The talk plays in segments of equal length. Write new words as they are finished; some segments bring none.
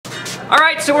All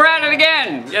right, so we're at it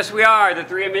again. Yes, we are, the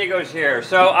three amigos here.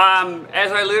 So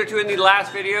as I alluded to in the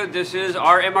last video, this is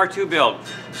our MR2 build.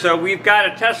 So we've got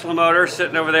a Tesla motor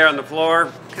sitting over there on the floor.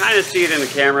 Kind of see it in the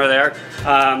camera there.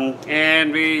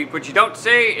 What you don't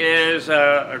see is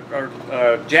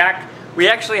our jack. We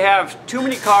actually have too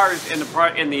many cars in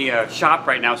the shop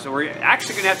right now, so we're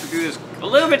actually gonna have to do this a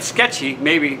little bit sketchy,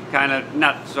 maybe kind of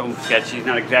not so sketchy,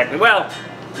 not exactly. Well,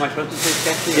 am I supposed to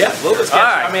say sketchy? Yeah, a little bit sketchy.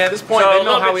 Right. I mean, at this point, they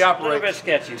know how we operate. A little bit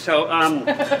sketchy. So,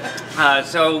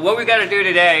 so what we got to do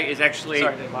today is actually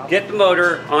get the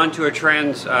motor onto a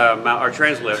trans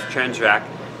jack,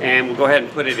 and we'll go ahead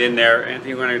and put it in there.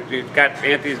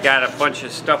 Anthony's got a bunch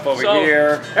of stuff over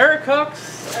here. Eric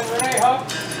Hooks and Renee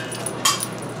Hooks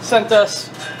sent us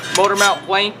motor mount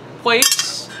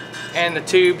plates and the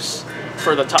tubes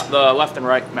for the left and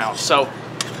right mount. So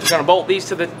we're going to bolt these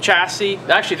to the chassis.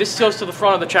 Actually, this goes to the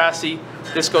front of the chassis,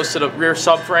 this goes to the rear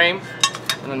subframe,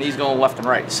 and then these go left and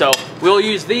right. So we'll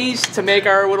use these to make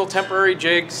our little temporary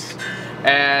jigs,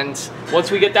 and once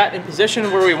we get that in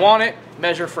position where we want it,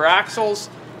 measure for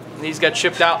axles, and these get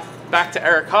shipped out back to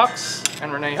Eric Hooks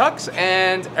and Renee Hooks,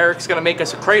 and Eric's going to make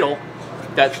us a cradle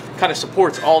that kind of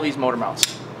supports all these motor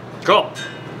mounts. Cool.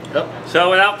 Yep.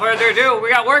 So without further ado, we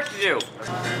got work to do.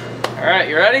 All right,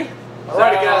 you ready?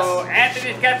 Alrighty, guys.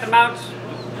 Anthony's got the mounts,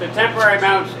 the temporary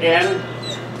mounts in.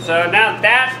 So now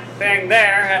that thing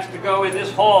there has to go in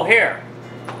this hole here.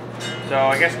 So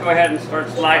I guess go ahead and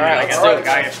start sliding. I guess the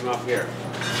guy gets from up here.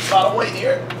 A lot of weight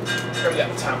here. Here we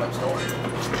got the time lapse going.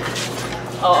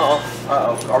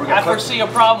 I foresee a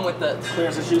problem with the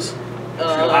clearance issues. Too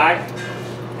high?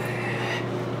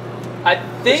 I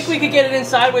think we could get it in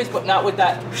sideways, but not with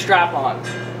that strap on.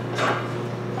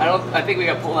 I think we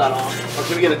gotta pull that off. Or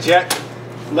can we get a jack?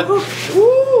 Woo!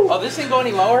 Oh, this didn't go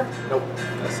any lower? Nope.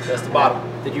 That's the bottom.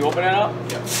 Did you open it up?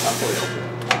 Yeah.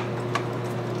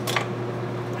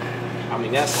 I'll I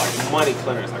mean, that's like money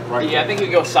clearance, like right I think we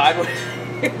go sideways.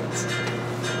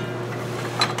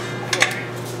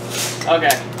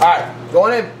 Okay. Alright,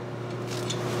 going in.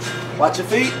 Watch your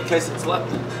feet in case it's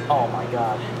left. Oh my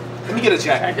god. Let me get a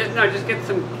jacket. Just get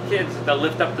some kids to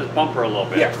lift up this bumper a little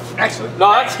bit. Yeah, actually.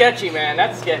 No, that's sketchy, man.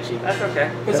 That's sketchy. That's okay.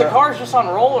 Because the car's just on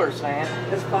rollers, man.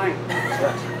 It's fine.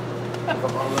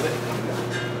 Come on with it.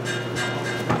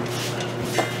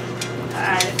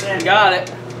 Alright, you got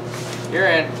it. You're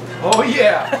in. Oh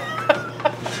yeah.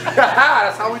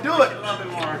 That's how we do it. A little bit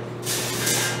more.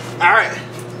 Alright.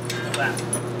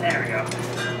 There we go.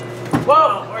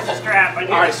 Whoa! Where's the strap?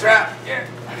 Alright, strap. Here.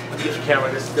 Let me get your camera.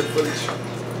 This is good footage.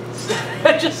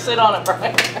 Just sit on it,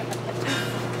 Brian.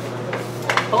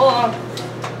 Hold on.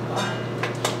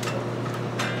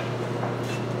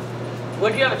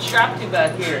 What'd you have it strapped to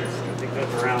back here? It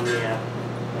goes around the...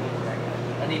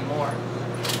 I need more.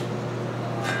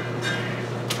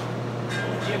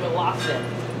 You have it locked in.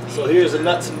 So here's the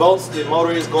nuts and bolts. The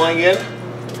motor is going in.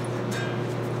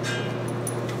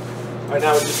 Right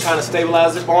now we just kind of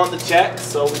stabilize it on the jack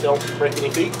so we don't break any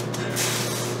feet.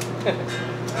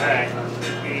 Alright,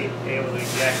 should be able to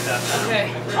jack that up. Okay.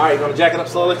 Alright, you gonna jack it up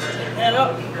slowly? Head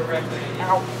up.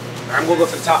 Ow. I'm gonna go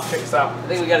to the top, check this out. I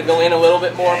think we gotta go in a little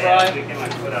bit more, Brian. We can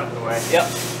like put out the way. Yep.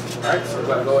 Alright, so we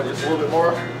gotta go in just a little bit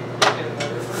more.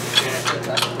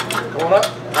 Going up.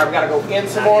 Alright, we gotta go in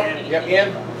some more. Yep,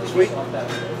 in. Sweet.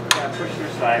 Yeah, push your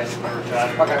side,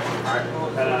 Rashad. Okay. Alright.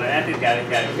 Anthony's got it,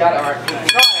 You got it, alright.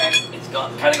 Trying. It's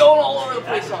kind of going all over the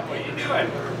place on me. What are you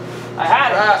doing? I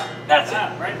had it. That's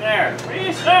it. Right there. What are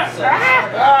you stuck? What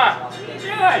are you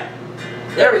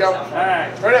doing? There we go.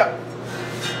 Alright. Right up.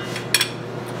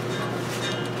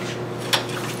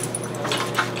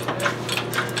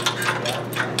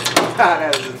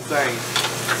 That is insane.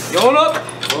 Going up.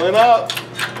 Going up.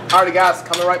 Alrighty guys,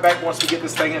 coming right back once we get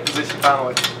this thing in position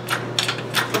finally.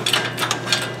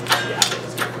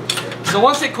 So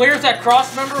once it clears that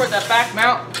cross member with that back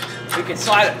mount, we can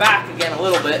slide it back again a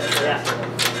little bit. Yeah.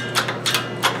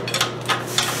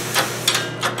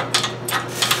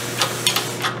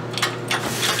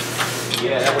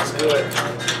 Yeah, that looks good.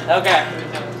 Okay.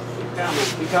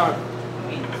 Keep coming.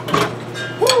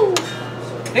 Woo!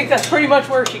 I think that's pretty much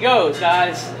where she goes,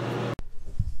 guys.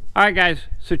 Alright guys,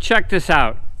 so check this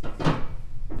out.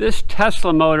 This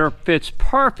Tesla motor fits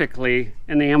perfectly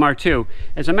in the MR2.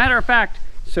 As a matter of fact,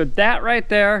 so that right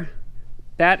there,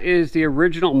 that is the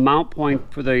original mount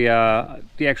point for the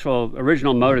actual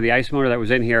original motor, the ICE motor that was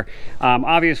in here.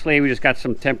 Obviously, we just got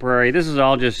some temporary. This is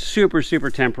all just super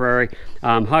temporary.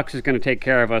 Hux is going to take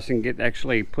care of us and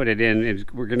actually put it in.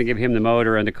 We're going to give him the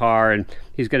motor and the car, and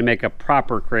he's going to make a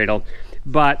proper cradle.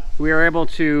 But we were able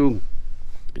to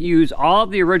use all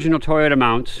of the original Toyota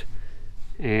mounts,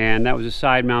 and that was a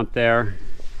side mount there.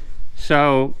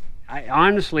 So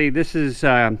honestly, this is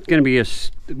going to be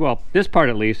well, this part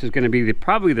at least is going to be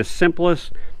probably the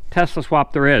simplest Tesla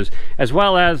swap there is, as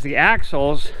well as the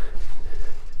axles.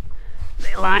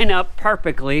 They line up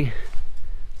perfectly.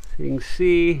 So you can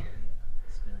see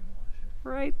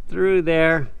right through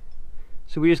there.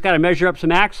 So we just got to measure up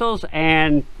some axles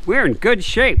and we're in good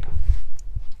shape.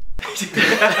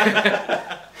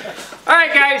 All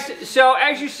right, guys, so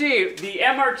as you see, the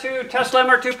MR2, Tesla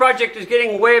MR2 project is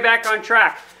getting way back on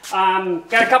track.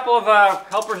 Got a couple of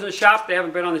helpers in the shop. They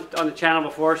haven't been on the channel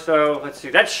before, so let's see.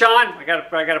 That's Sean. I got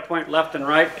to point left and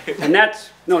right, and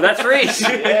that's Reese.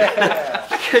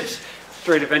 Yeah.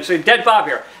 Straight eventually. Dead Bob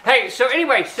here. Hey, so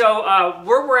anyway, so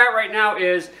where we're at right now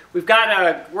is we're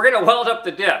gonna weld up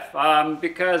the diff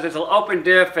because it's an open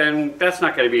diff and that's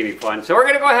not gonna be any fun. So we're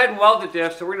gonna go ahead and weld the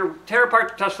diff. So we're gonna tear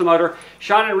apart the Tesla motor.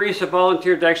 Sean and Reese have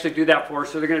volunteered to actually do that for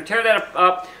us. So they're gonna tear that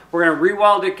up. We're gonna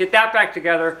re-weld it, get that back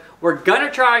together. We're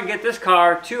gonna try and get this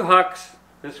car to Hucks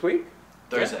this week.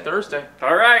 Thursday. Yeah, Thursday.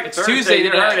 All right. It's Thursday, Tuesday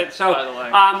you heard it. So, by the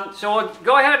way. So we'll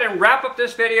go ahead and wrap up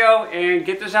this video and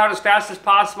get this out as fast as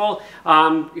possible.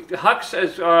 Hucks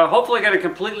is hopefully going to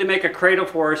completely make a cradle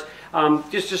for us.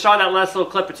 Just saw that last little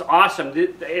clip. It's awesome.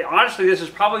 Honestly, this is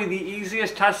probably the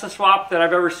easiest Tesla swap that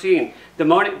I've ever seen. The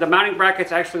mounting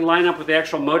brackets actually line up with the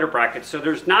actual motor brackets, so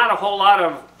there's not a whole lot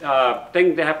of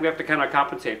things that we have to kind of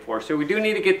compensate for. So we do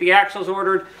need to get the axles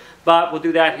ordered, but we'll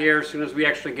do that here as soon as we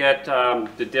actually get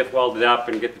the diff welded up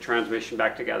and get the transmission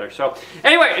back together. So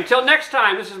anyway, until next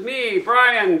time, this is me,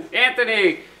 Brian,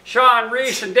 Anthony, Sean,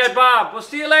 Reese, and Dead Bob. We'll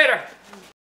see you later.